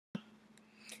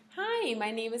Hi, my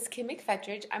name is Kim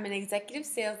McFetridge. I'm an executive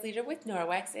sales leader with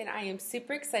Norwex, and I am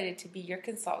super excited to be your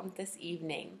consultant this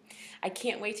evening. I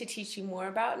can't wait to teach you more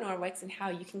about Norwex and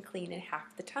how you can clean in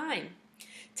half the time.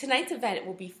 Tonight's event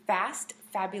will be fast,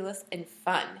 fabulous, and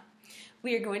fun.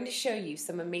 We are going to show you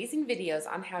some amazing videos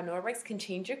on how Norwex can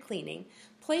change your cleaning,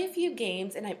 play a few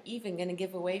games, and I'm even going to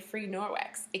give away free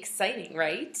Norwex. Exciting,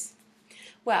 right?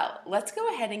 Well, let's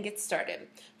go ahead and get started.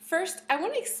 First, I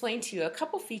want to explain to you a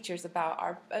couple features about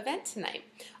our event tonight.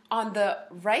 On the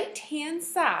right-hand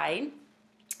side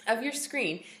of your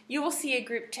screen, you will see a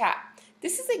group chat.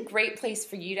 This is a great place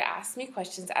for you to ask me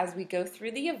questions as we go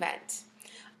through the event.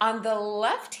 On the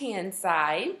left-hand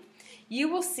side, you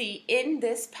will see in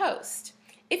this post.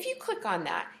 If you click on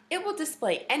that, it will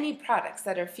display any products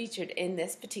that are featured in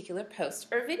this particular post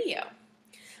or video.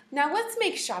 Now let's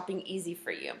make shopping easy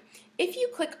for you. If you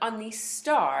click on the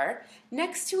star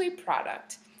next to a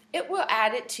product, it will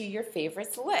add it to your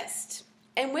favorites list.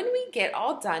 And when we get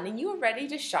all done and you are ready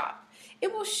to shop,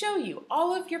 it will show you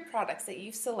all of your products that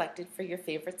you've selected for your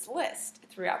favorites list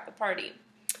throughout the party.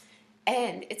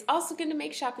 And it's also going to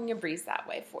make shopping a breeze that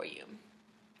way for you.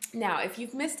 Now, if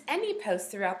you've missed any posts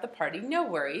throughout the party, no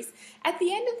worries. At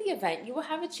the end of the event, you will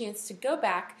have a chance to go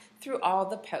back through all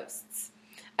the posts.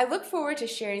 I look forward to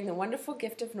sharing the wonderful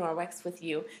gift of Norwex with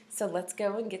you, so let's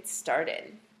go and get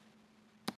started.